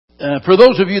For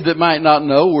those of you that might not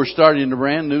know, we're starting a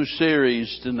brand new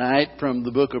series tonight from the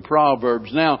book of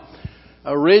Proverbs. Now,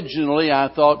 originally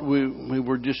I thought we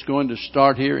were just going to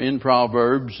start here in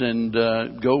Proverbs and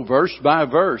go verse by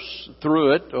verse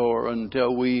through it, or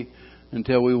until we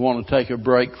want to take a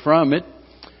break from it.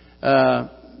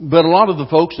 But a lot of the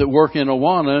folks that work in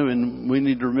Awana, and we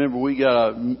need to remember we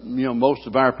got most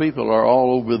of our people are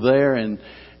all over there, and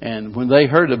when they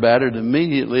heard about it,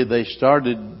 immediately they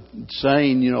started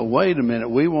saying, wait a minute,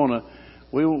 we want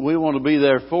to be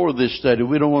there for this study.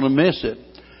 We don't want to miss it.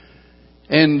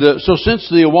 And so since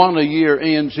the Awana year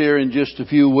ends here in just a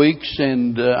few weeks,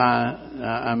 and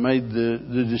I made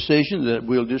the decision that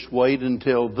we'll just wait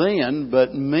until then.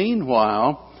 But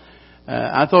meanwhile,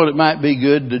 I thought it might be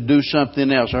good to do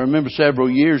something else. I remember several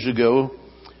years ago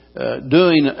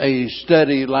doing a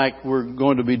study like we're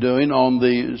going to be doing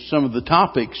on some of the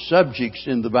subjects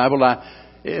in the Bible.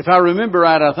 If I remember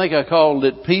right, I think I called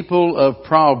it People of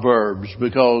Proverbs,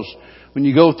 because when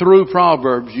you go through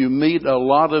Proverbs, you meet a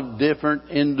lot of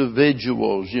different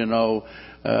individuals.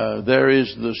 There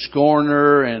is the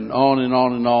scorner, and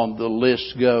on the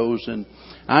list goes. And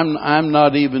I'm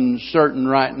not even certain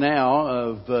right now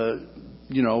of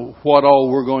what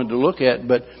all we're going to look at.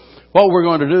 But what we're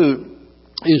going to do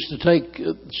is to take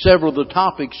several of the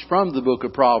topics from the book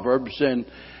of Proverbs, and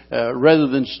rather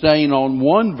than staying on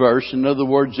one verse, in other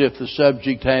words, if the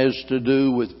subject has to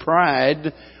do with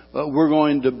pride, we're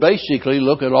going to basically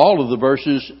look at all of the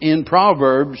verses in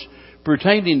Proverbs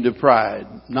pertaining to pride.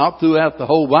 Not throughout the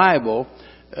whole Bible,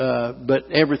 but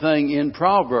everything in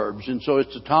Proverbs. And so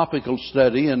it's a topical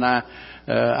study, and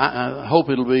I hope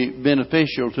it'll be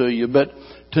beneficial to you. But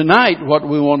tonight, what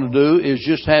we want to do is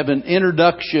just have an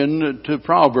introduction to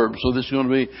Proverbs. So this is going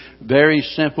to be very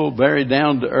simple, very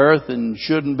down to earth, and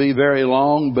shouldn't be very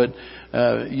long. But,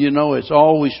 it's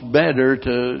always better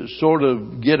to sort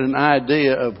of get an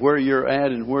idea of where you're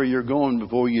at and where you're going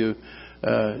before you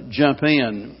jump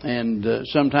in. And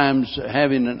sometimes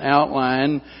having an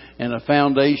outline and a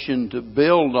foundation to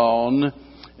build on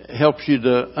helps you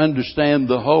to understand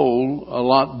the whole a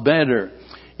lot better.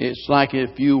 It's like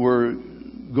if you were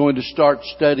going to start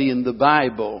studying the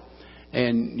Bible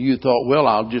and you thought, well,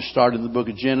 I'll just start in the book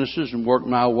of Genesis and work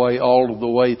my way all of the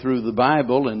way through the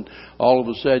Bible, and all of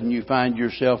a sudden you find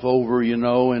yourself over,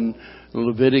 in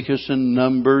Leviticus and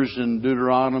Numbers and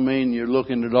Deuteronomy, and you're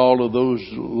looking at all of those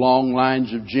long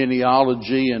lines of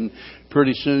genealogy, and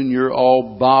pretty soon you're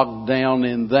all bogged down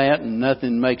in that and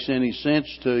nothing makes any sense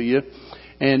to you.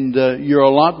 And you're a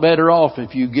lot better off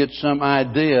if you get some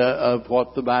idea of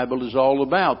what the Bible is all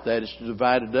about. That is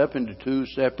divided up into two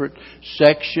separate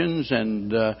sections, and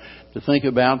to think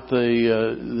about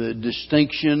the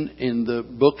distinction in the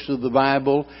books of the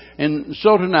Bible. And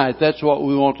so tonight, that's what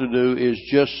we want to do, is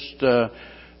just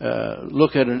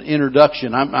look at an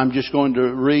introduction. I'm just going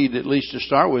to read, at least to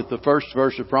start with, the first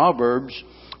verse of Proverbs,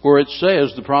 where it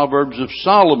says, the Proverbs of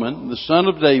Solomon, the son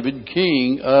of David,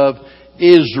 king of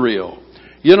Israel.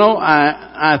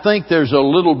 I think there's a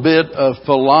little bit of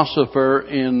philosopher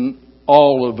in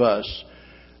all of us.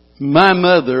 My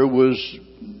mother was,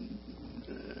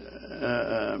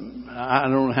 I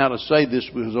don't know how to say this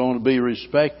because I want to be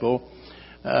respectful.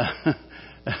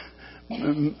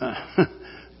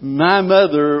 My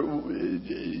mother,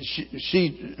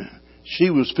 she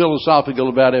was philosophical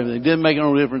about everything. It didn't make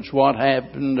no difference what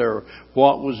happened or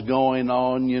what was going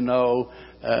on,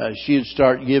 she'd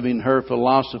start giving her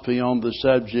philosophy on the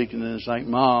subject, and then it's like,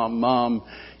 Mom,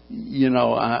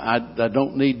 I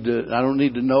don't need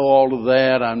to know all of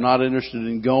that. I'm not interested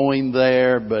in going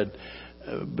there, but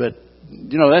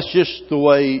that's just the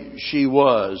way she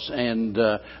was. And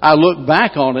I look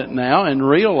back on it now and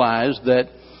realize that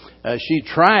she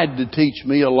tried to teach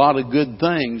me a lot of good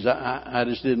things. I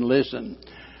just didn't listen.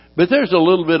 But there's a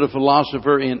little bit of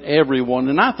philosopher in everyone,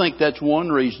 and I think that's one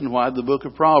reason why the book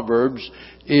of Proverbs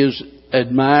is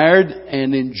admired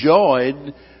and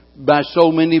enjoyed by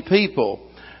so many people.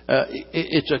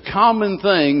 It's a common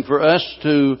thing for us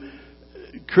to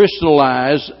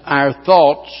crystallize our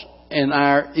thoughts and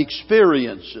our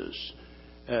experiences.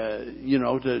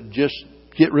 To just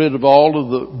get rid of all of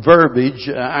the verbiage.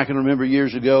 I can remember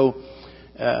years ago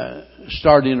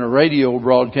starting a radio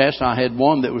broadcast. I had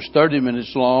one that was 30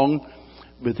 minutes long,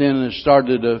 but then it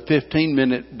started a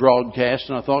 15-minute broadcast,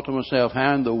 and I thought to myself,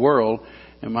 how in the world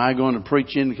am I going to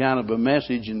preach any kind of a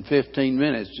message in 15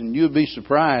 minutes? And you'd be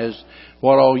surprised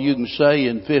what all you can say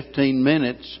in 15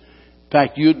 minutes. In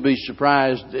fact, you'd be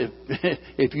surprised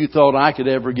if you thought I could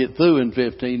ever get through in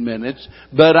 15 minutes.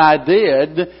 But I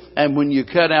did. And when you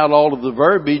cut out all of the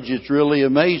verbiage, it's really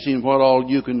amazing what all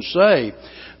you can say.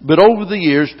 But over the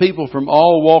years, people from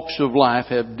all walks of life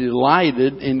have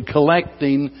delighted in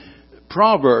collecting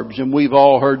proverbs, and we've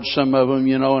all heard some of them.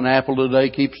 An apple a day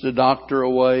keeps the doctor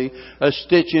away. A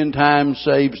stitch in time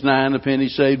saves 9. A penny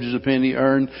saved is a penny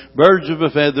earned. Birds of a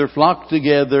feather flock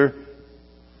together.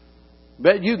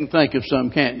 Bet you can think of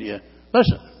some, can't you?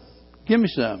 Listen, give me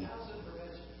some.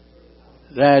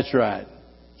 That's right.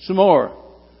 Some more.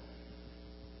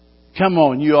 Come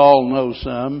on, you all know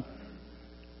some.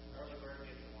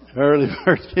 Early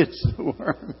bird gets the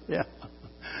worm. Yeah.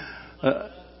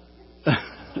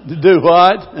 Do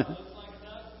what?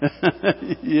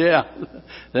 Yeah,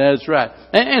 that's right.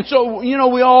 And so,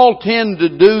 we all tend to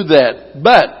do that.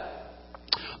 But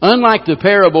unlike the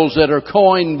parables that are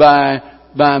coined by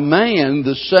man,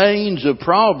 the sayings of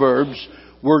Proverbs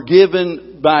were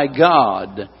given by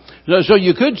God. So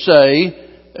you could say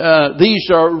these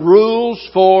are rules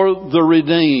for the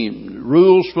redeemed.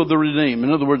 Rules for the redeemed.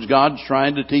 In other words, God's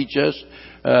trying to teach us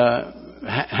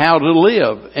how to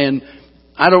live. And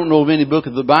I don't know of any book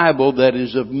of the Bible that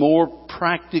is of more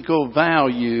practical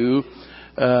value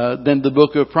than the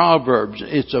book of Proverbs.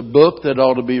 It's a book that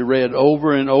ought to be read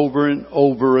over and over and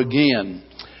over again.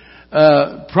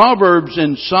 Proverbs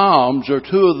and Psalms are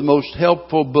two of the most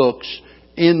helpful books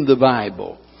in the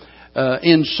Bible.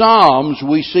 In Psalms,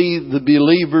 we see the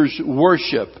believers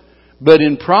worship. But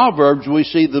in Proverbs, we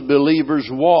see the believers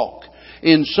walk.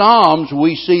 In Psalms,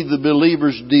 we see the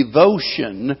believers'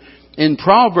 devotion. In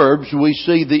Proverbs, we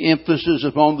see the emphasis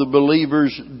upon the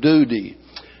believer's duty.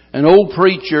 An old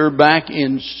preacher back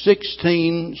in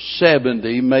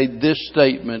 1670 made this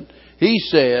statement. He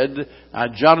said, I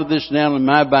jotted this down in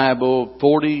my Bible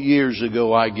 40 years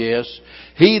ago, I guess.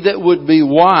 He that would be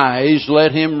wise,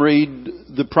 let him read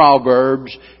the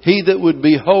Proverbs. He that would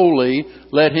be holy,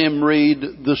 let him read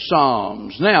the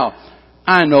Psalms. Now,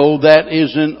 I know that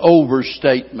is an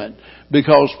overstatement,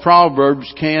 because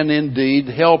Proverbs can indeed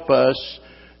help us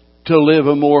to live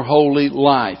a more holy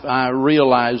life. I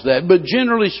realize that. But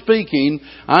generally speaking,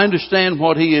 I understand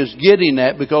what he is getting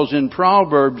at, because in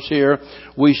Proverbs here,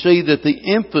 we see that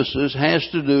the emphasis has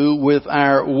to do with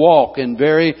our walk and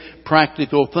very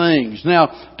practical things.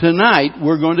 Now, tonight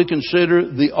we're going to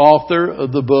consider the author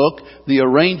of the book, the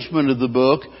arrangement of the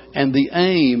book, and the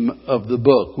aim of the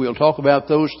book. We'll talk about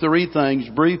those three things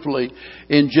briefly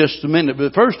in just a minute.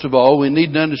 But first of all, we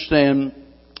need to understand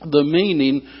the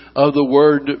meaning of the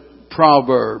word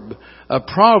proverb. A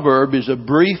proverb is a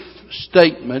brief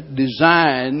statement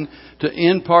designed to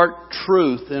impart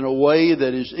truth in a way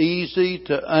that is easy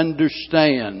to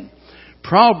understand.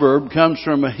 Proverb comes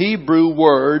from a Hebrew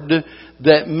word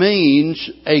that means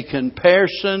a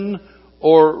comparison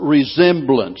or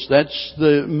resemblance. That's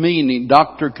the meaning.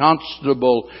 Dr.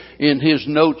 Constable, in his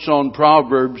notes on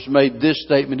Proverbs, made this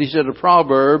statement. He said a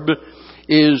proverb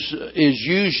is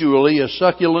usually a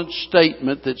succulent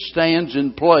statement that stands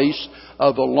in place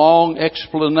of a long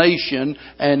explanation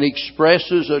and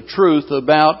expresses a truth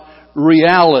about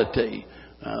reality.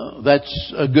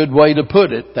 That's a good way to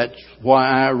put it. That's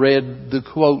why I read the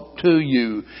quote to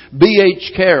you.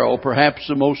 B.H. Carroll, perhaps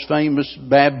the most famous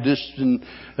Baptist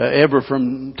ever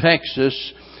from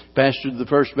Texas, pastored the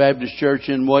First Baptist Church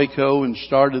in Waco and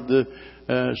started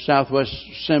the Southwest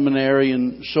Seminary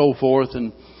and so forth.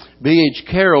 And B.H.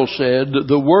 Carroll said,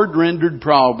 the word rendered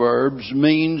Proverbs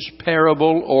means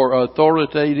parable or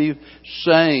authoritative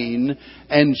saying,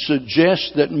 and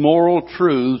suggests that moral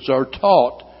truths are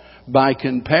taught by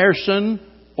comparison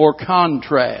or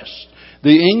contrast.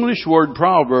 The English word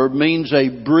proverb means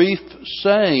a brief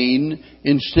saying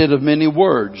instead of many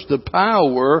words. The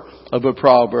power of a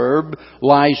proverb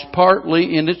lies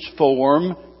partly in its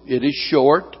form. It is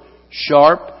short,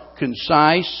 sharp,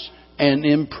 concise, and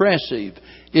impressive.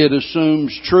 It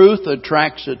assumes truth,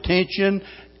 attracts attention,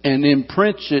 and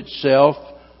imprints itself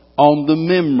on the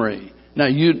memory. Now,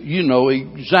 you know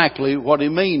exactly what he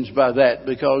means by that,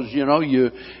 because,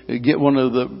 you get one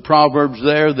of the proverbs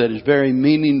there that is very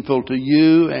meaningful to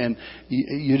you, and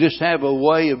you just have a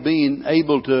way of being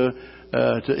able to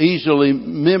easily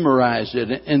memorize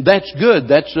it. And that's good.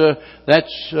 That's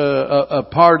a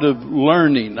part of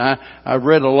learning. I've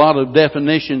read a lot of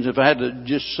definitions. If I had to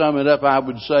just sum it up, I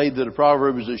would say that a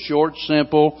proverb is a short,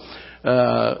 simple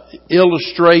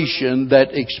illustration that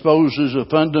exposes a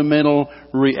fundamental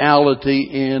reality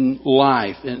in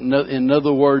life. In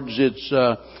other words, it's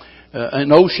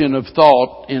an ocean of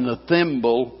thought in a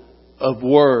thimble of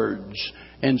words.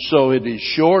 And so it is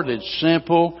short, it's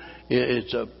simple,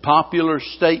 it's a popular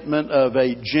statement of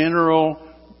a general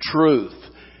truth.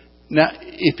 Now,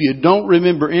 if you don't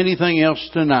remember anything else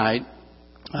tonight,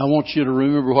 I want you to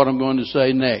remember what I'm going to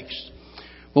say next.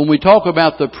 When we talk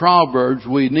about the Proverbs,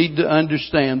 we need to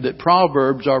understand that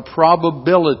Proverbs are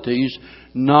probabilities,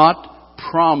 not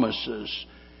promises.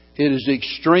 It is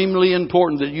extremely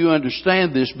important that you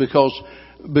understand this because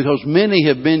many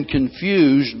have been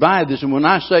confused by this. And when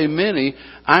I say many,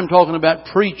 I'm talking about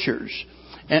preachers.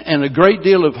 And a great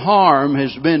deal of harm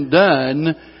has been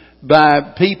done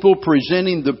by people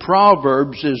presenting the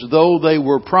Proverbs as though they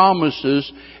were promises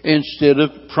instead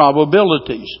of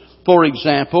probabilities. For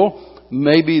example,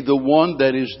 maybe the one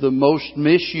that is the most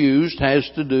misused has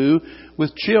to do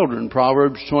with children.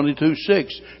 Proverbs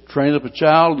 22:6. Train up a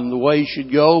child in the way he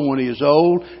should go, and when he is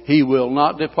old, he will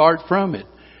not depart from it.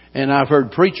 And I've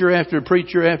heard preacher after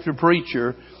preacher after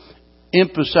preacher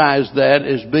emphasize that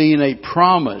as being a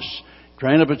promise.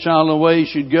 Train up a child in the way he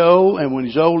should go, and when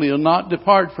he's old, he'll not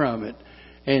depart from it.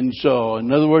 And so,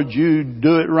 in other words, you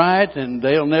do it right, and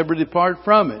they'll never depart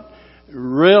from it.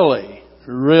 Really,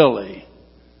 really.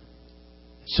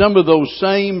 Some of those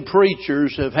same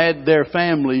preachers have had their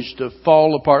families to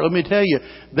fall apart. Let me tell you,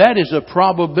 that is a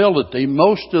probability.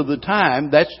 Most of the time,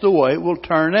 that's the way it will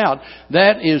turn out.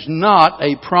 That is not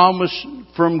a promise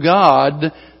from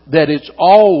God that it's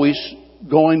always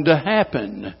going to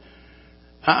happen.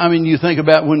 I mean, you think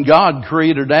about when God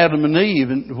created Adam and Eve,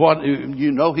 and what,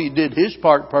 He did His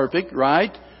part perfect,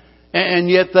 right? And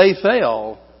yet they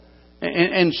fell.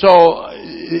 And so,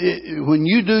 when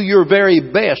you do your very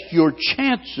best, your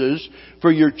chances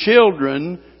for your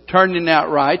children turning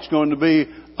out right is going to be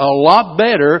a lot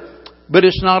better, but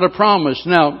it's not a promise.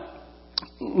 Now,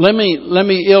 let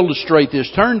me illustrate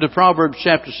this. Turn to Proverbs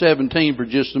chapter 17 for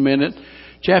just a minute.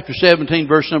 Chapter 17,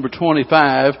 verse number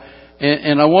 25.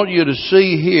 And I want you to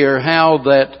see here how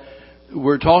that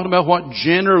we're talking about what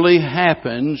generally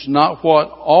happens, not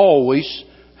what always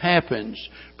happens.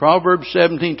 Proverbs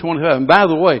 17:25. And by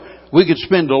the way, we could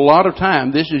spend a lot of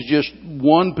time. This is just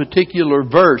one particular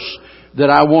verse that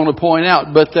I want to point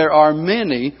out, but there are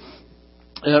many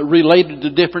related to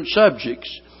different subjects.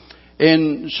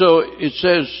 And so it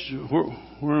says,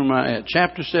 where am I at?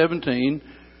 Chapter 17,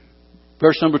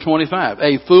 verse number 25.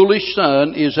 A foolish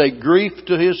son is a grief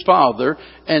to his father,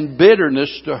 and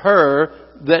bitterness to her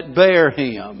that bare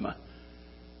him.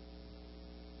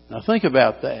 Now think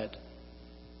about that.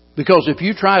 Because if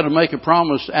you try to make a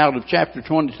promise out of chapter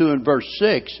 22 and verse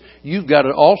 6, you've got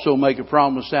to also make a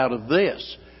promise out of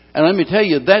this. And let me tell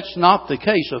you, that's not the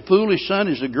case. A foolish son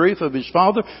is the grief of his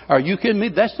father. Are you kidding me?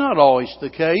 That's not always the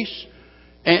case.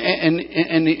 And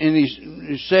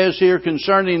he says here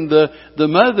concerning the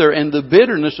mother and the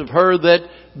bitterness of her that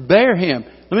bare him.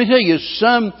 Let me tell you,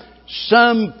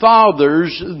 some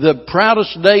fathers, the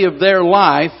proudest day of their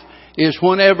life is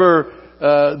whenever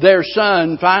their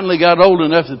son finally got old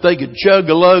enough that they could chug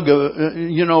a lug of,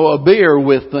 a beer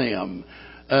with them.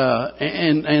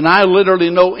 And I literally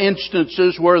know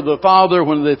instances where the father,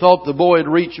 when they thought the boy had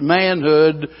reached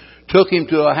manhood, took him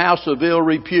to a house of ill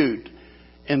repute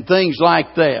and things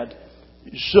like that.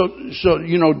 So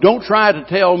don't try to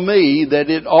tell me that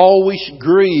it always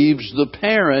grieves the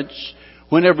parents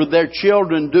whenever their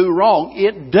children do wrong.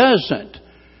 It doesn't.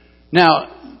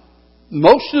 Now,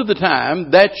 most of the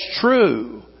time, that's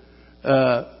true.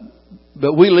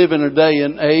 But we live in a day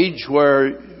and age where,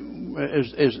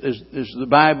 as the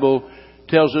Bible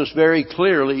tells us very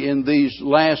clearly, in these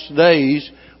last days,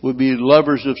 we'll be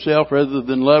lovers of self rather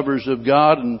than lovers of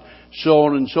God, and so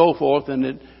on and so forth. And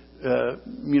it,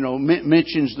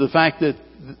 mentions the fact that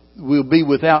we'll be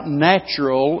without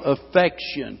natural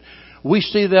affection. We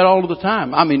see that all the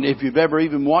time. I mean, if you've ever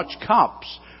even watched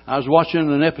Cops. I was watching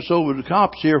an episode with the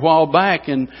Cops here a while back,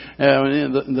 and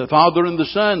the father and the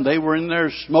son, they were in there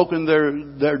smoking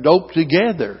their dope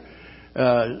together.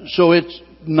 So it's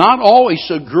not always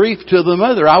a grief to the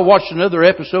mother. I watched another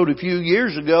episode a few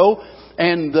years ago,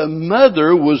 and the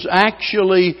mother was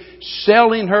actually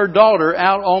selling her daughter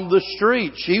out on the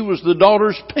street. She was the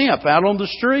daughter's pimp out on the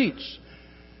streets.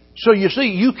 So you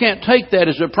see, you can't take that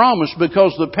as a promise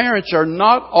because the parents are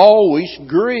not always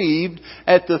grieved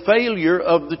at the failure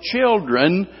of the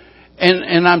children.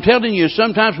 And I'm telling you,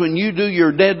 sometimes when you do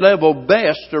your dead level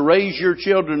best to raise your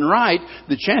children right,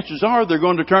 the chances are they're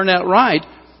going to turn out right.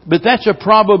 But that's a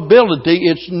probability.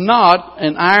 It's not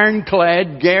an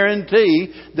ironclad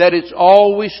guarantee that it's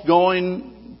always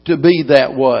going to be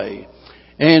that way.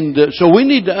 And so we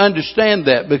need to understand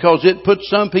that, because it puts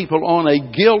some people on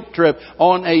a guilt trip,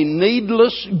 on a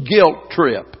needless guilt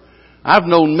trip. I've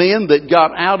known men that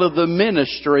got out of the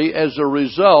ministry as a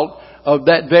result of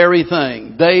that very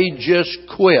thing. They just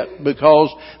quit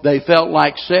because they felt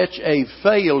like such a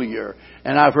failure.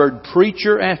 And I've heard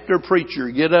preacher after preacher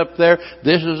get up there,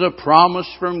 this is a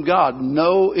promise from God.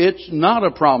 No, it's not a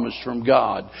promise from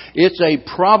God. It's a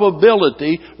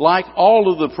probability, like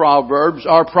all of the Proverbs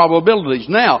are probabilities.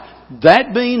 Now,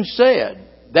 that being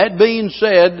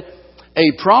said,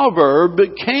 a proverb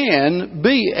can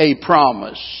be a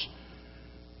promise.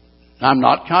 I'm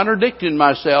not contradicting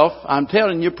myself. I'm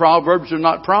telling you, proverbs are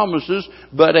not promises,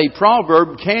 but a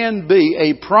proverb can be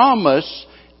a promise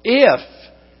if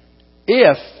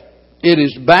it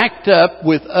is backed up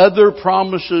with other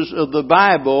promises of the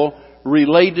Bible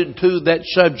related to that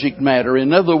subject matter.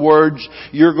 In other words,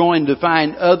 you're going to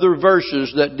find other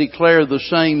verses that declare the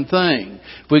same thing.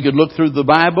 If we could look through the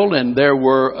Bible and there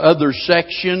were other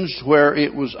sections where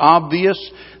it was obvious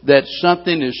that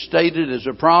something is stated as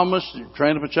a promise,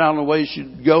 train up a child in the way he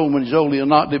should go, and when he's old he'll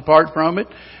not depart from it.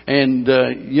 And,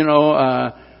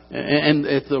 and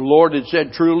if the Lord had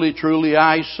said, truly, truly,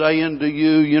 I say unto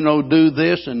you, do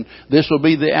this and this will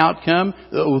be the outcome,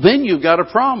 then you've got a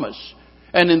promise.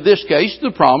 And in this case,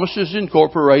 the promise is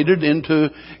incorporated into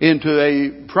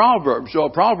a proverb. So a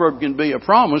proverb can be a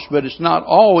promise, but it's not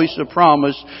always a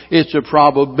promise. It's a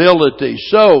probability.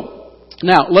 So,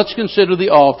 now, let's consider the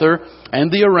author and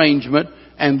the arrangement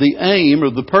and the aim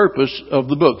or the purpose of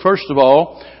the book. First of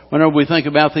all, whenever we think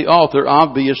about the author,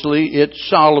 obviously it's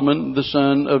Solomon, the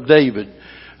son of David.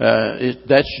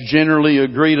 That's generally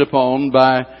agreed upon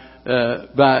by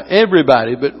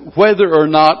everybody. But whether or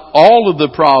not all of the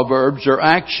Proverbs are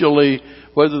actually,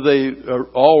 whether they are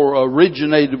all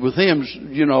originated with him,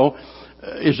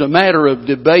 is a matter of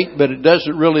debate, but it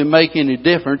doesn't really make any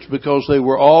difference because they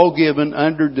were all given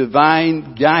under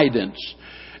divine guidance.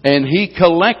 And he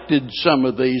collected some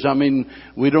of these. I mean,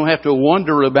 we don't have to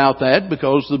wonder about that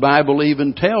because the Bible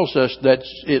even tells us that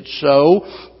it's so,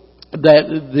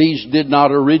 that these did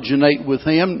not originate with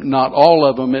him, not all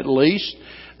of them at least.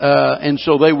 And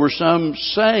so they were some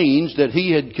sayings that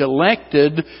he had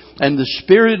collected, and the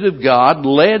Spirit of God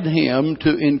led him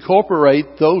to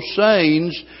incorporate those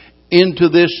sayings into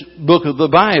this book of the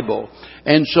Bible.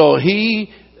 And so he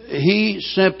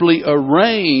simply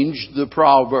arranged the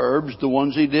Proverbs, the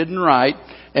ones he didn't write,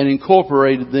 and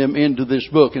incorporated them into this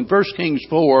book. In 1 Kings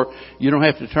 4, you don't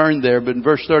have to turn there, but in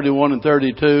verse 31 and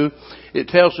 32, it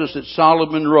tells us that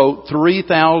Solomon wrote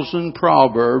 3,000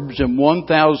 Proverbs and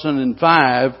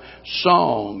 1,005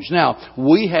 songs. Now,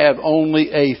 we have only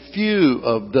a few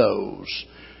of those.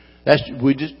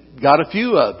 We just got a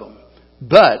few of them.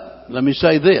 But, let me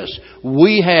say this.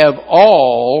 We have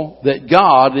all that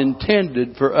God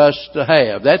intended for us to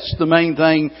have. That's the main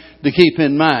thing to keep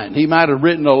in mind. He might have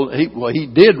written, he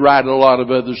did write a lot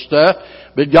of other stuff,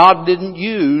 but God didn't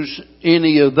use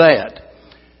any of that.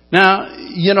 Now,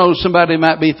 somebody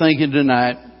might be thinking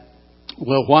tonight,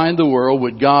 well, why in the world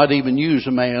would God even use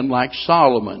a man like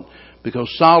Solomon?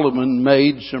 Because Solomon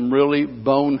made some really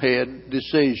bonehead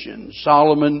decisions.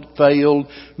 Solomon failed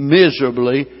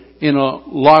miserably in a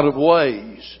lot of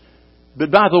ways. But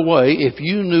by the way, if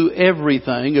you knew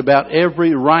everything about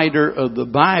every writer of the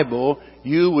Bible,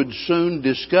 you would soon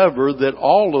discover that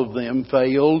all of them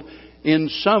failed in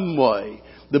some way.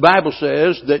 The Bible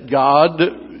says that God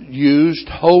used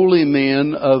holy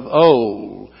men of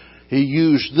old. He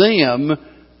used them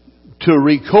to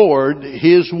record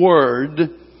His Word.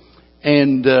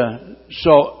 And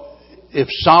so if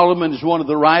Solomon is one of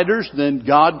the writers, then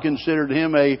God considered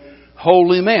him a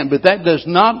holy man. But that does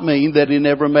not mean that he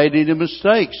never made any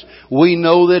mistakes. We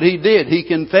know that he did. He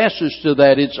confesses to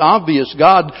that. It's obvious.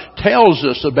 God tells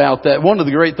us about that. One of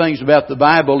the great things about the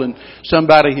Bible, and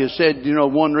somebody has said,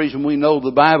 one reason we know the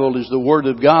Bible is the Word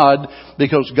of God,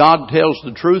 because God tells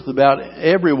the truth about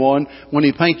everyone. When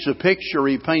He paints a picture,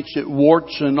 He paints it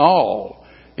warts and all.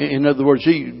 In other words,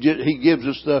 He gives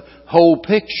us the whole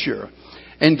picture.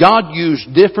 And God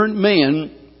used different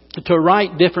men to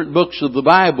write different books of the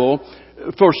Bible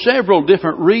for several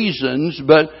different reasons,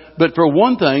 but for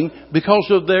one thing, because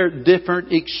of their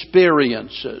different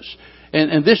experiences.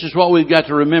 And this is what we've got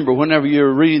to remember whenever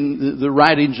you're reading the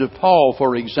writings of Paul,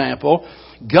 for example.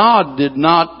 God did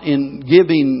not, in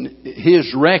giving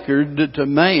His record to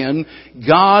man,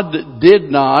 God did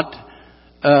not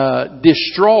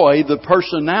destroy the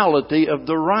personality of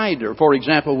the writer. For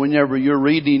example, whenever you're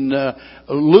reading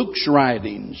Luke's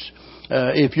writings,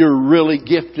 if you're really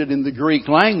gifted in the Greek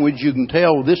language, you can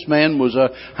tell this man was a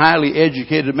highly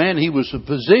educated man. He was a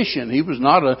physician. He was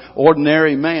not an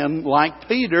ordinary man like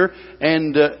Peter.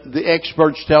 And the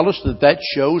experts tell us that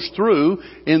shows through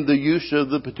in the use of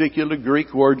the particular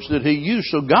Greek words that he used.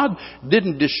 So God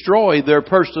didn't destroy their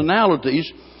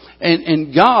personalities.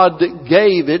 And God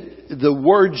gave it the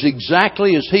words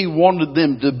exactly as He wanted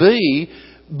them to be,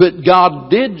 but God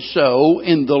did so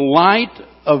in the light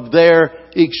of their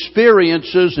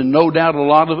experiences and no doubt a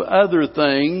lot of other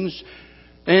things.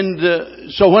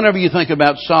 And so whenever you think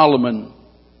about Solomon,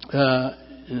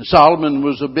 Solomon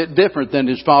was a bit different than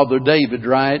his father David,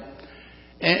 right?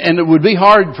 And it would be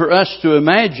hard for us to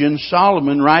imagine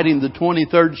Solomon writing the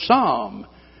 23rd Psalm.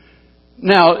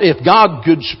 Now, if God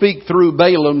could speak through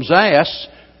Balaam's ass,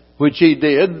 which He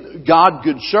did, God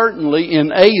could certainly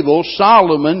enable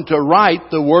Solomon to write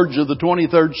the words of the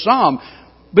 23rd Psalm.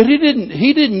 But He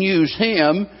didn't use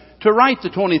him to write the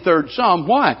 23rd Psalm.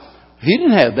 Why? He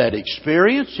didn't have that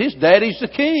experience. His daddy's the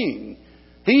king.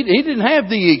 He didn't have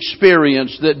the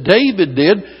experience that David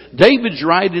did. David's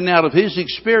writing out of his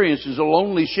experience as a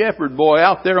lonely shepherd boy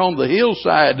out there on the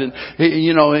hillside. And,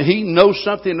 he knows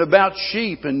something about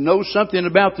sheep and knows something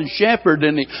about the shepherd.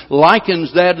 And he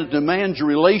likens that to man's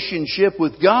relationship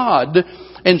with God.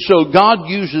 And so God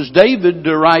uses David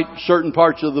to write certain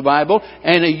parts of the Bible,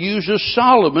 and He uses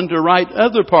Solomon to write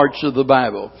other parts of the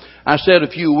Bible. I said a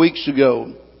few weeks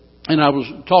ago, and I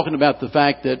was talking about the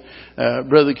fact that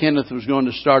Brother Kenneth was going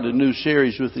to start a new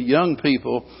series with the young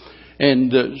people.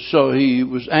 And so he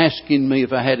was asking me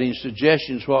if I had any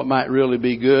suggestions what might really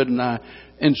be good.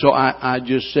 And so I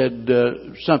just said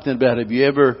something about, have you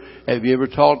ever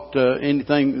taught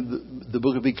anything, the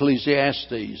book of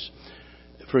Ecclesiastes,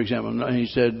 for example? And he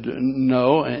said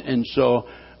no. And so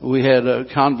we had a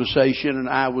conversation, and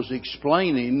I was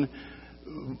explaining,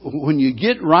 when you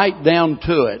get right down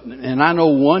to it, and I know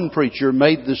one preacher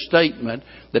made the statement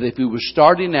that if he was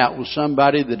starting out with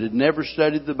somebody that had never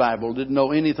studied the Bible, didn't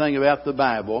know anything about the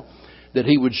Bible, that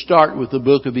he would start with the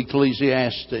book of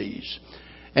Ecclesiastes.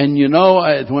 And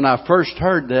when I first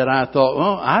heard that, I thought,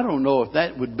 well, I don't know if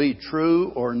that would be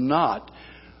true or not.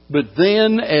 But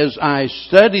then as I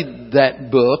studied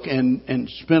that book and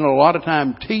spent a lot of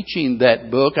time teaching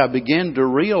that book, I began to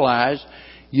realize,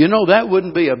 that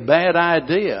wouldn't be a bad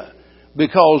idea,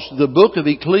 because the book of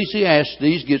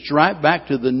Ecclesiastes gets right back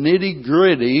to the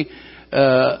nitty-gritty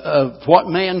of what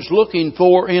man's looking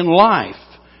for in life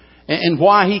and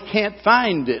why he can't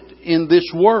find it in this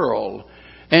world.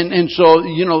 And so,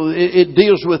 it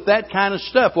deals with that kind of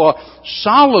stuff. Well,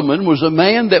 Solomon was a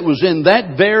man that was in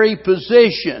that very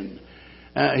position.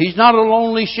 He's not a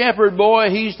lonely shepherd boy.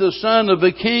 He's the son of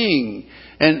a king.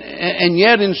 And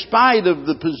yet, in spite of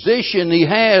the position he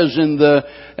has and the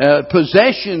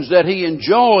possessions that he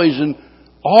enjoys and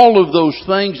all of those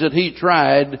things that he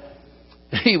tried,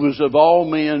 he was of all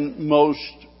men most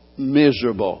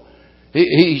miserable.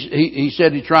 He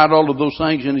said he tried all of those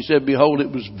things, and he said, behold,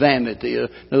 it was vanity. In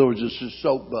other words, it's a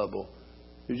soap bubble.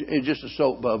 It's just a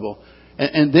soap bubble.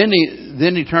 And then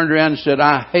he turned around and said,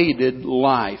 I hated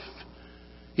life.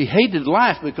 He hated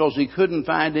life because he couldn't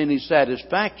find any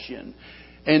satisfaction.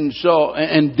 And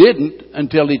didn't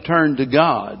until he turned to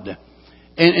God.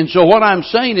 And so what I'm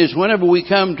saying is, whenever we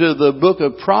come to the book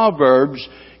of Proverbs,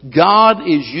 God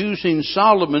is using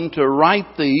Solomon to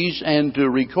write these and to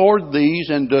record these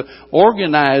and to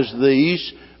organize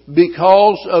these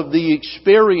because of the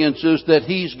experiences that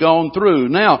he's gone through.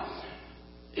 Now,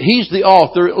 he's the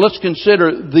author. Let's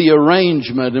consider the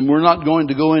arrangement, and we're not going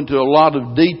to go into a lot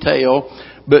of detail,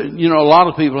 but a lot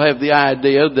of people have the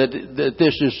idea that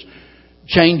this is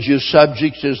changes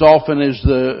subjects as often as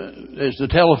the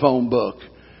telephone book.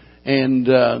 And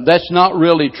that's not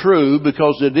really true,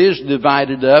 because it is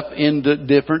divided up into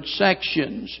different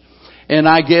sections. And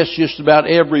I guess just about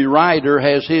every writer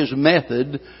has his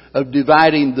method of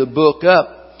dividing the book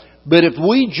up. But if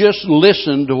we just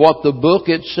listen to what the book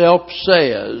itself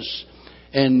says,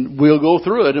 and we'll go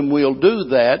through it and we'll do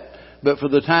that, but for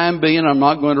the time being, I'm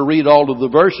not going to read all of the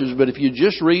verses. But if you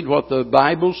just read what the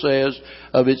Bible says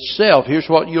of itself, here's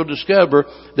what you'll discover.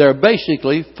 There are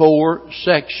basically 4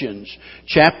 sections.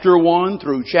 Chapter 1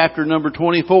 through chapter number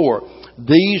 24.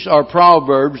 These are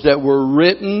proverbs that were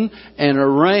written and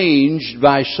arranged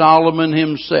by Solomon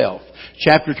himself.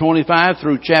 Chapter 25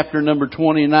 through chapter number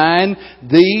 29.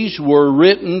 These were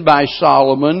written by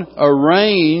Solomon,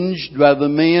 arranged by the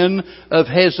men of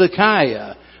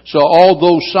Hezekiah. So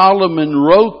although Solomon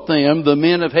wrote them, the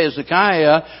men of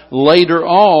Hezekiah, later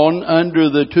on, under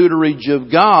the tutorage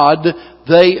of God,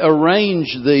 they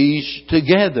arranged these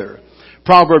together.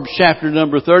 Proverbs chapter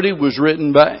number 30 was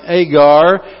written by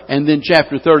Agar, and then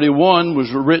chapter 31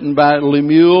 was written by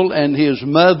Lemuel and his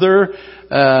mother,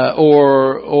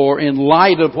 or in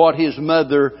light of what his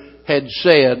mother had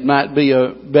said, might be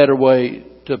a better way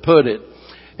to put it.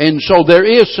 And so there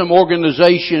is some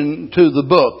organization to the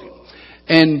book.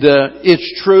 And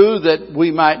it's true that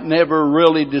we might never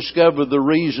really discover the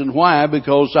reason why,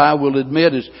 because I will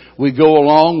admit as we go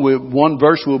along, one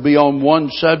verse will be on one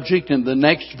subject and the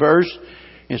next verse,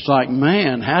 it's like,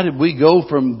 man, how did we go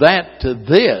from that to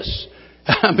this?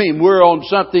 I mean, we're on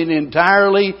something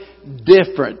entirely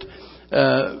different.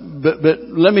 But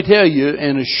let me tell you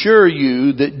and assure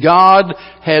you that God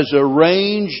has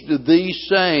arranged these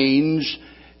sayings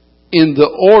in the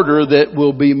order that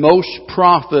will be most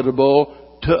profitable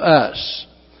to us.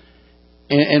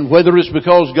 And whether it's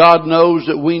because God knows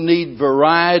that we need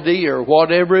variety or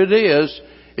whatever it is,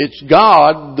 it's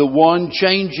God, the one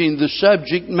changing the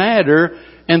subject matter,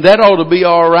 and that ought to be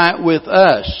all right with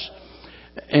us.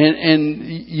 And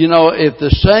you know, if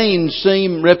the sayings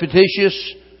seem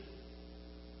repetitious,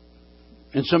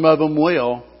 and some of them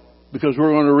will, because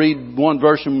we're going to read one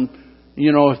verse and,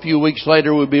 you know, a few weeks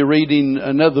later we'll be reading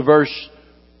another verse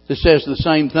that says the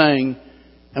same thing,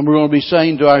 and we're going to be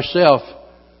saying to ourselves,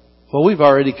 well, we've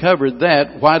already covered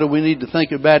that. Why do we need to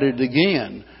think about it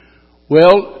again?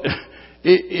 Well,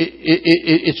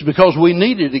 it's because we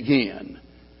need it again.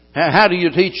 How do you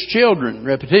teach children?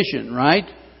 Repetition, right?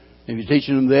 If you're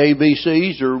teaching them the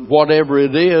ABCs or whatever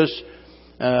it is,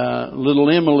 little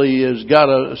Emily has got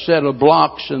a set of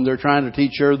blocks and they're trying to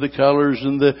teach her the colors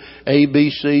and the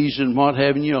ABCs and what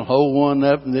have you. Hold one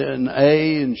up and then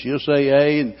A, and she'll say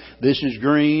A, and this is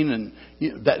green, and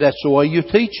that's the way you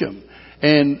teach them.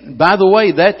 And by the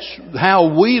way, that's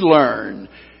how we learn.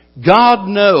 God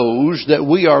knows that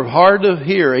we are hard of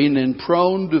hearing and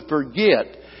prone to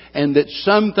forget, and that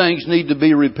some things need to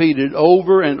be repeated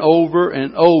over and over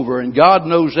and over. And God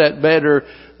knows that better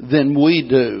than we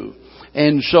do.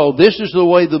 And so this is the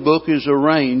way the book is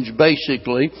arranged,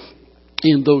 basically,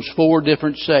 in those 4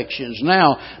 different sections.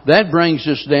 Now, that brings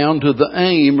us down to the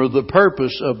aim or the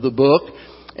purpose of the book.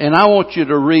 And I want you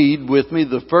to read with me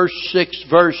the first 6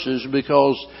 verses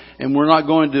because, and we're not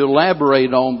going to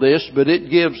elaborate on this, but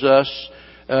it gives us,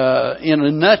 in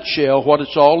a nutshell, what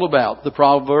it's all about. The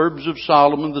Proverbs of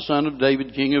Solomon, the son of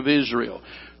David, king of Israel.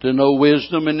 To know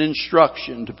wisdom and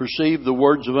instruction, to perceive the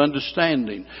words of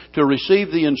understanding, to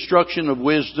receive the instruction of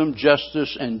wisdom,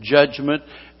 justice, and judgment,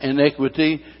 and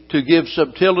equity, to give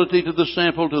subtlety to the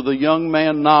simple, to the young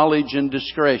man knowledge and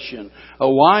discretion. A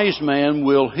wise man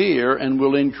will hear and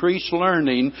will increase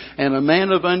learning, and a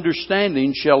man of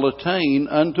understanding shall attain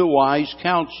unto wise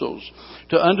counsels.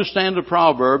 To understand a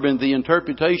proverb and the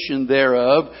interpretation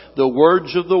thereof, the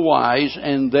words of the wise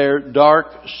and their dark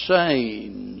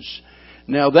sayings.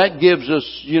 Now that gives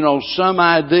us, you know, some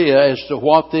idea as to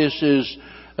what this is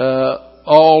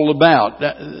all about.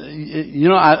 You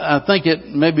know, I think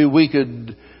maybe we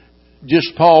could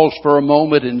just pause for a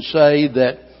moment and say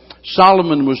that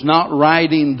Solomon was not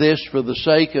writing this for the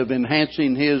sake of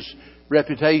enhancing his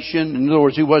reputation. In other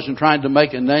words, he wasn't trying to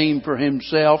make a name for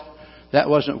himself. That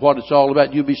wasn't what it's all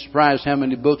about. You'd be surprised how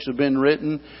many books have been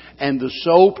written. And the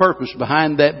sole purpose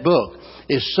behind that book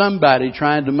is somebody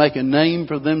trying to make a name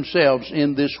for themselves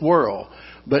in this world.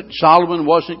 But Solomon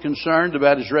wasn't concerned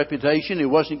about his reputation. He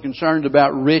wasn't concerned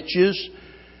about riches.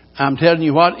 I'm telling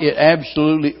you what, it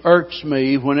absolutely irks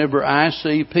me whenever I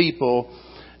see people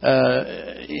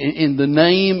in the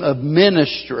name of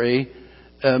ministry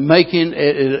making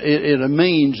it a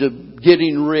means of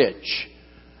getting rich.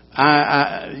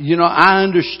 I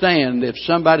understand if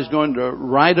somebody's going to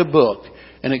write a book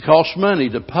and it costs money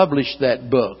to publish that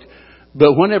book.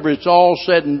 But whenever it's all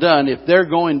said and done, if they're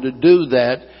going to do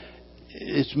that,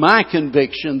 it's my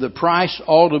conviction the price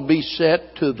ought to be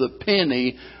set to the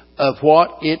penny of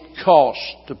what it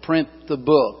costs to print the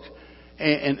book.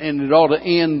 And it ought to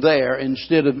end there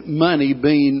instead of money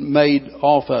being made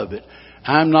off of it.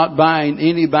 I'm not buying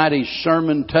anybody's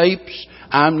sermon tapes.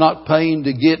 I'm not paying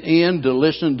to get in to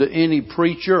listen to any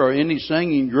preacher or any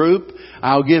singing group.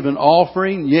 I'll give an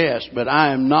offering, yes, but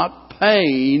I am not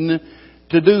paying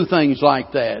to do things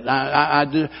like that.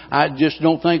 I just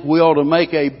don't think we ought to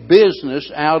make a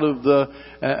business out of the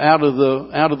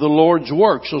Lord's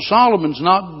work. So Solomon's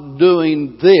not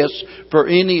doing this for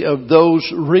any of those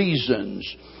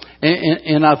reasons.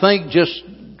 And I think just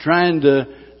trying to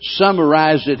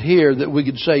summarize it here, that we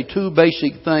could say 2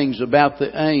 basic things about the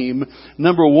aim.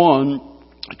 Number 1,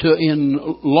 to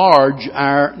enlarge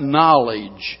our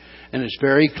knowledge. And it's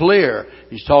very clear.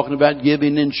 He's talking about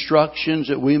giving instructions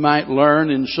that we might learn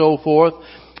and so forth.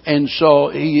 And so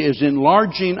he is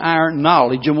enlarging our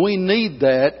knowledge, and we need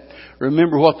that.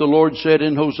 Remember what the Lord said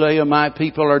in Hosea, my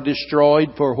people are destroyed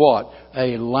for what?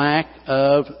 A lack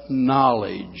of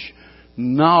knowledge.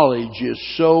 knowledge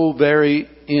is so very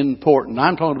important.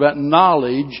 I'm talking about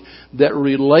knowledge that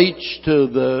relates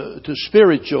to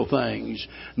spiritual things.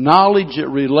 Knowledge that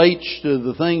relates to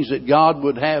the things that God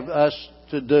would have us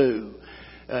to do.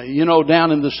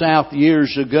 Down in the South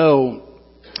years ago,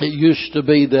 it used to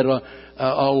be that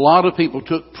a lot of people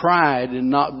took pride in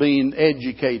not being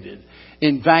educated.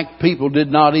 In fact, people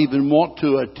did not even want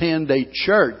to attend a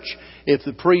church if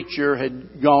the preacher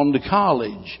had gone to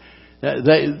college.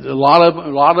 A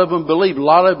lot of them believe. A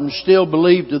lot of them still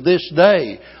believe to this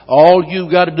day. All you've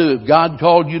got to do, if God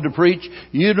called you to preach,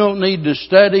 you don't need to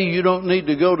study. You don't need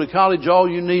to go to college. All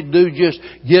you need to do is just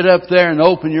get up there and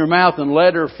open your mouth and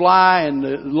let her fly, and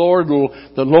the Lord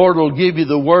will give you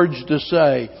the words to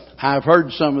say. I've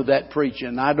heard some of that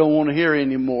preaching. I don't want to hear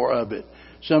any more of it.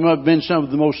 Some of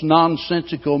the most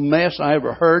nonsensical mess I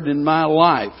ever heard in my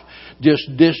life.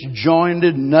 Just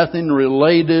disjointed, nothing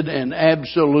related, and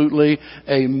absolutely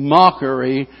a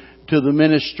mockery to the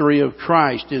ministry of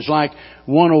Christ. It's like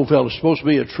one old fellow, supposed to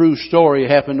be a true story,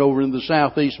 happened over in the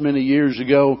Southeast many years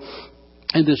ago.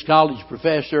 And this college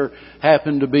professor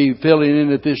happened to be filling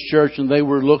in at this church, and they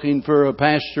were looking for a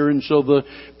pastor. And so the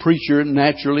preacher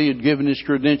naturally had given his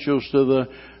credentials to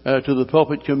the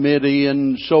pulpit committee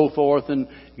and so forth, and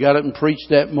got up and preached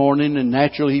that morning. And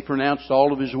naturally, he pronounced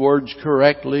all of his words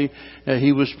correctly.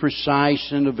 He was precise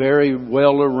and a very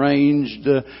well arranged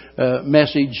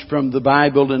message from the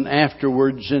Bible. And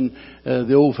afterwards,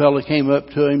 the old fellow came up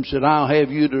to him and said, "I'll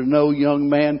have you to know, young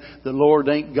man, the Lord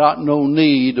ain't got no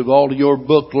need of all of your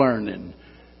book learning."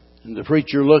 And the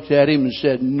preacher looked at him and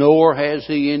said, "Nor has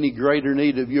he any greater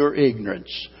need of your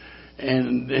ignorance."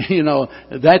 And,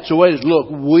 that's the way it is.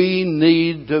 Look, we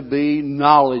need to be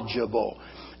knowledgeable.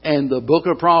 And the book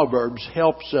of Proverbs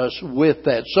helps us with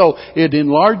that. So it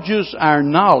enlarges our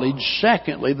knowledge.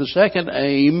 Secondly, the second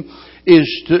aim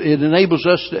is it enables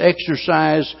us to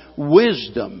exercise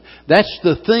wisdom. That's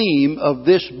the theme of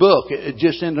this book.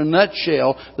 Just in a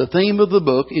nutshell, the theme of the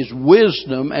book is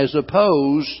wisdom as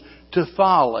opposed to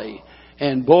folly.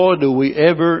 And boy, do we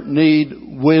ever need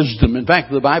wisdom. In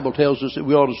fact, the Bible tells us that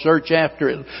we ought to search after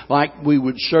it like we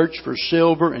would search for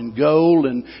silver and gold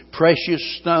and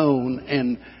precious stone.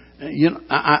 And,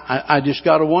 I just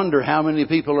got to wonder how many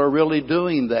people are really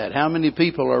doing that. How many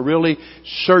people are really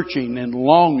searching and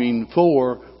longing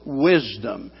for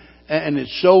wisdom. And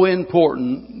it's so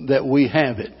important that we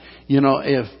have it.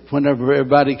 Whenever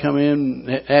everybody come in,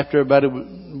 after everybody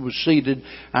was seated,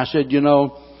 I said,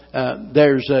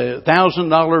 there's a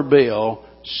 $1,000 bill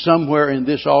somewhere in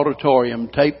this auditorium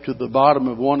taped to the bottom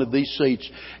of one of these seats,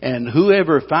 and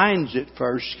whoever finds it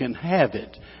first can have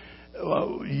it.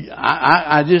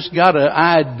 I just got an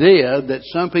idea that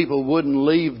some people wouldn't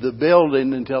leave the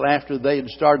building until after they had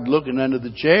started looking under the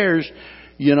chairs.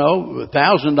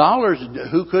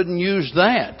 $1,000, who couldn't use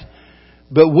that?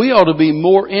 But we ought to be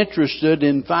more interested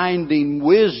in finding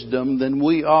wisdom than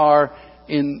we are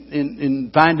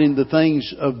in finding the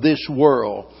things of this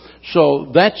world.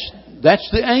 So that's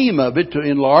the aim of it, to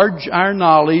enlarge our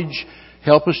knowledge,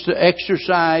 help us to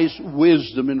exercise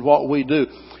wisdom in what we do.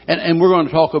 And we're going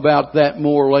to talk about that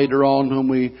more later on when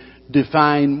we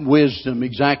define wisdom.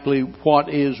 Exactly what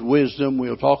is wisdom.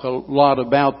 We'll talk a lot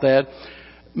about that.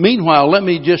 Meanwhile, let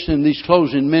me just in these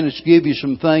closing minutes give you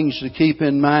some things to keep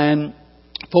in mind.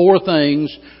 Four things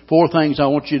I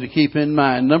want you to keep in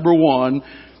mind. Number one,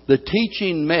 the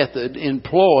teaching method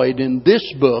employed in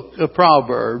this book of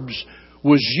Proverbs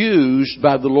was used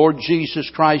by the Lord Jesus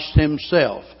Christ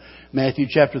Himself. Matthew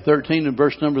chapter 13 and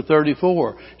verse number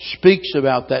 34 speaks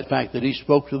about that fact that He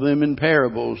spoke to them in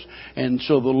parables. And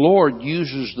so the Lord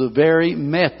uses the very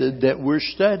method that we're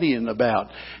studying about.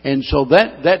 And so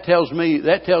that tells me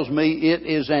it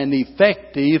is an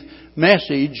effective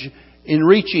message in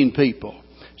reaching people.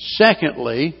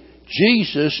 Secondly,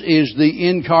 Jesus is the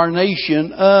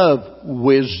incarnation of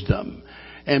wisdom.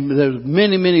 And there's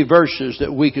many, many verses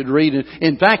that we could read.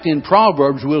 In fact, in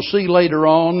Proverbs, we'll see later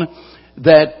on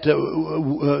that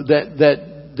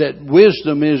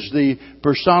wisdom is the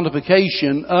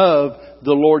personification of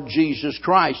the Lord Jesus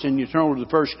Christ. And you turn over to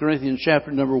 1 Corinthians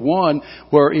chapter number 1,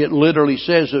 where it literally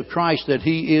says of Christ that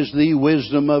He is the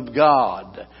wisdom of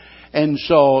God. And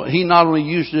so He not only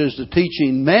used it as the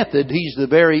teaching method, He's the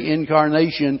very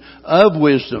incarnation of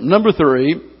wisdom. Number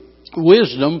 3,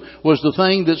 wisdom was the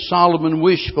thing that Solomon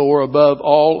wished for above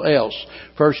all else.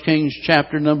 1 Kings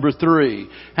chapter number 3.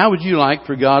 How would you like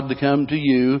for God to come to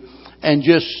you and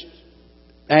just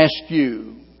ask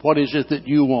you, what is it that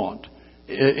you want?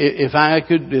 If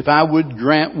I would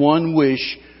grant one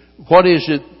wish, what is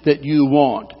it that you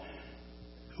want?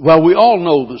 Well, we all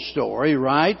know the story,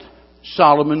 right?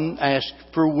 Solomon asked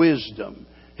for wisdom.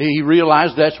 He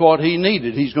realized that's what he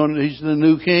needed. He's the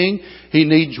new king. He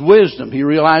needs wisdom. He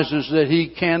realizes that he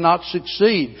cannot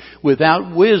succeed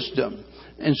without wisdom.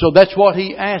 And so that's what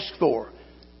he asked for.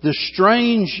 The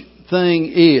strange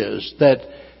thing is that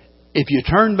if you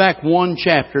turn back one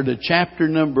chapter to chapter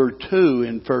number 2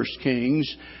 in 1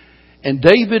 Kings, and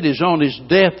David is on his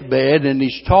deathbed and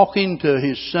he's talking to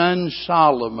his son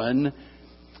Solomon.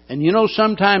 And you know,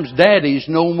 sometimes daddies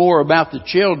know more about the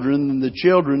children than the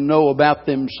children know about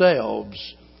themselves.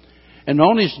 And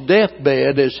on his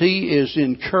deathbed, as he is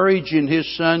encouraging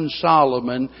his son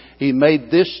Solomon, he made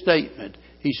this statement.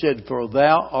 He said, "For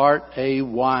thou art a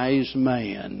wise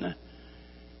man."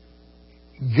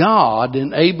 God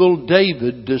enabled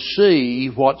David to see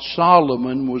what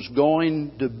Solomon was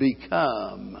going to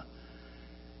become.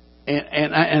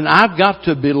 And I've got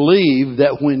to believe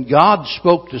that when God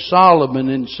spoke to Solomon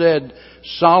and said,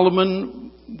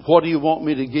 "Solomon, what do you want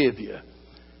me to give you?"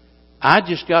 I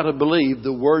just got to believe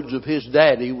the words of his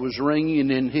daddy was ringing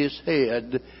in his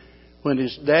head when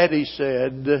his daddy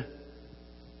said,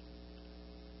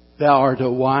 "Thou art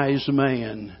a wise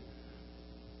man."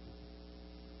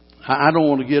 I don't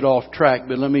want to get off track,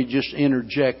 but let me just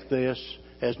interject this.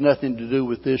 It has nothing to do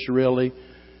with this really.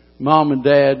 Mom and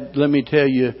Dad, let me tell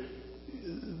you,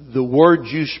 the words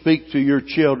you speak to your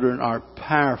children are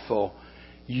powerful.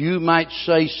 You might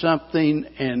say something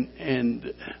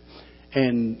and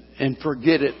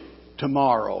forget it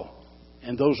tomorrow.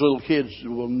 And those little kids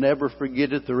will never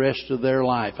forget it the rest of their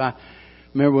life. I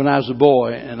remember when I was a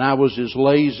boy and I was as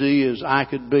lazy as I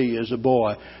could be as a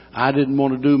boy. I didn't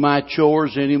want to do my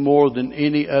chores any more than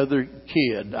any other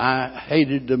kid. I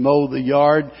hated to mow the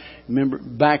yard. Remember,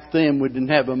 back then we didn't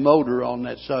have a motor on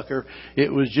that sucker.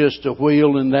 It was just a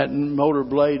wheel and that motor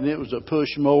blade, and it was a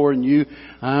push mower. And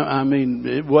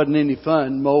it wasn't any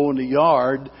fun mowing the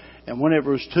yard. And whenever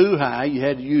it was too high, you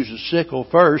had to use a sickle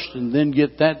first and then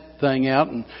get that thing out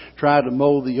and try to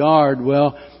mow the yard.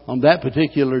 Well, on that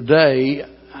particular day,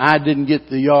 I didn't get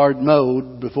the yard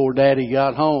mowed before Daddy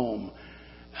got home.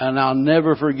 And I'll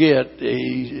never forget,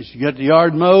 he said, "You got the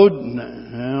yard mowed?"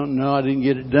 No, I didn't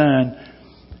get it done.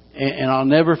 And I'll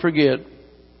never forget,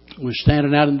 I was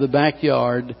standing out in the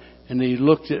backyard and he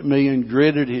looked at me and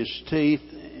gritted his teeth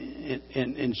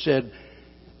and said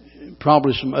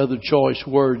probably some other choice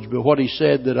words. But what he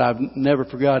said that I've never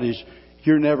forgot is,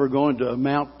 "You're never going to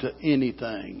amount to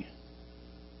anything."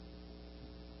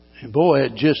 And boy,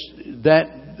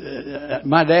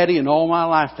 my daddy in all my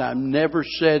lifetime never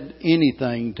said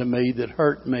anything to me that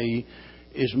hurt me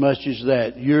as much as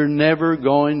that. You're never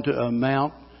going to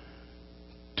amount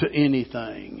to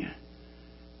anything.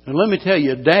 And let me tell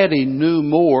you, Daddy knew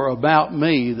more about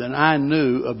me than I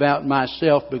knew about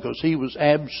myself, because he was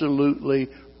absolutely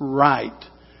right.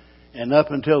 And up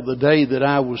until the day that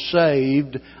I was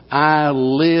saved, I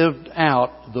lived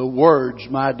out the words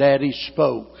my daddy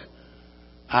spoke.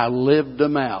 I lived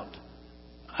them out.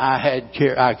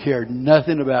 I cared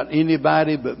nothing about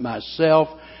anybody but myself.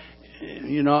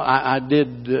 You know, I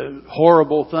did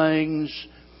horrible things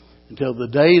until the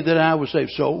day that I was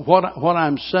saved. So what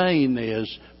I'm saying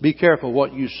is, be careful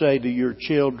what you say to your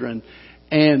children.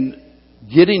 And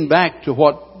getting back to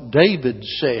what David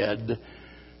said,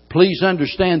 please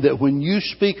understand that when you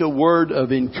speak a word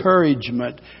of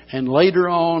encouragement, and later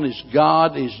on as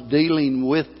God is dealing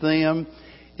with them,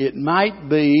 it might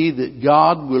be that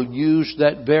God will use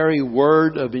that very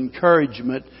word of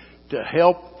encouragement to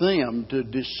help them to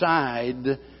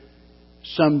decide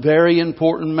some very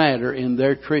important matter in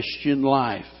their Christian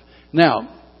life. Now,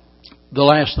 the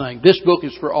last thing. This book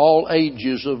is for all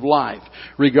ages of life.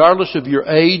 Regardless of your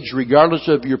age, regardless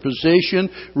of your position,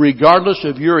 regardless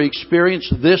of your experience,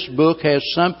 this book has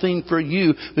something for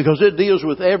you, because it deals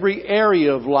with every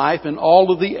area of life and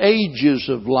all of the ages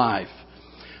of life.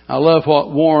 I love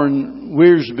what Warren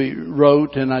Wiersbe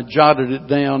wrote, and I jotted it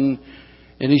down.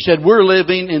 And he said, "We're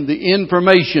living in the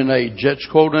information age." That's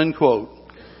quote unquote.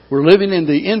 We're living in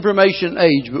the information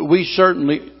age, but we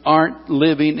certainly aren't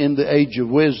living in the age of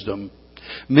wisdom.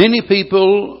 Many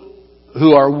people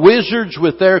who are wizards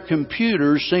with their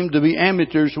computers seem to be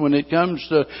amateurs when it comes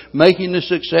to making a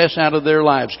success out of their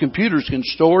lives. Computers can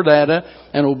store data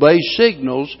and obey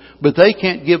signals, but they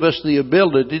can't give us the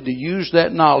ability to use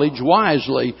that knowledge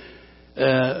wisely.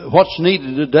 What's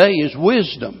needed today is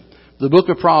wisdom. The book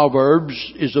of Proverbs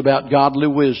is about godly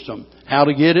wisdom. How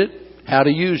to get it, how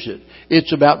to use it.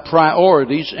 It's about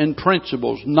priorities and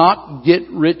principles, not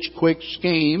get-rich-quick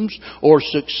schemes or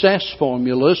success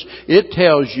formulas. It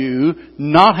tells you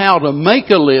not how to make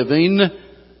a living,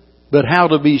 but how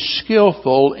to be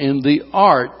skillful in the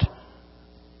art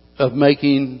of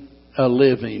making a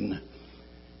living.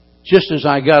 Just as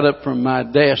I got up from my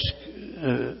desk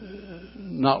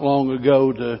not long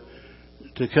ago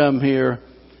to come here,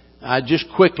 I just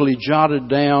quickly jotted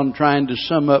down, trying to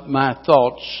sum up my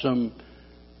thoughts, some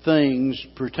things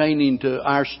pertaining to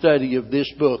our study of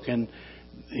this book. And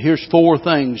here's 4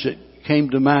 things that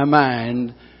came to my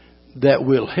mind that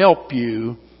will help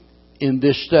you in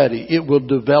this study. It will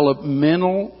develop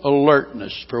mental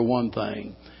alertness, for one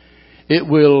thing. It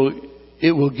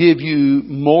will give you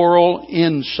moral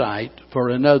insight, for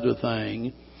another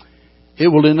thing. It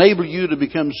will enable you to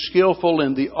become skillful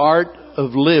in the art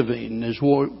of living, as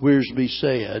Wiersbe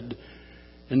said.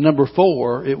 And number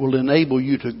 4, it will enable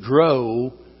you to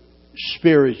grow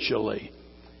spiritually.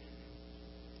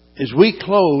 As we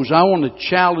close, I want to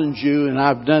challenge you, and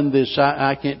I've done this,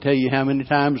 I can't tell you how many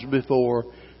times before,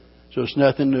 so it's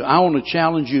nothing new. I want to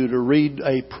challenge you to read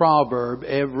a proverb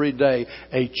every day,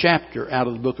 a chapter out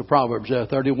of the book of Proverbs. There are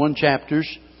 31 chapters,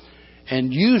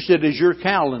 and use it as your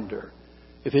calendar.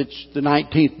 If it's the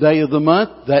 19th day of the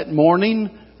month, that morning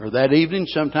or that evening,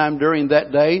 sometime during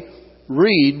that day,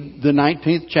 read the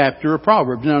 19th chapter of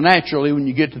Proverbs. Now, naturally, when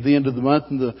you get to the end of the month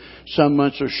and some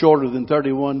months are shorter than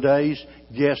 31 days,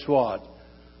 guess what?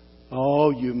 Oh,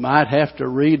 you might have to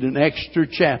read an extra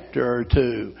chapter or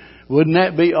 2. Wouldn't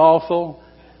that be awful?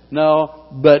 No,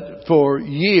 but for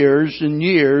years and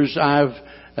years,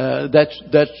 that's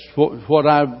what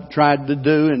I've tried to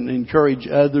do and encourage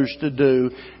others to do,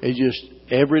 is just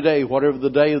every day, whatever the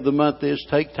day of the month is,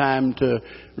 take time to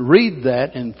read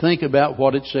that and think about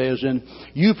what it says. And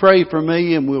you pray for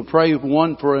me, and we'll pray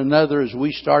one for another as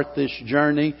we start this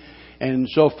journey. And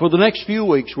so for the next few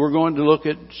weeks, we're going to look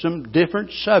at some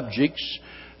different subjects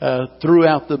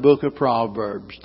throughout the book of Proverbs.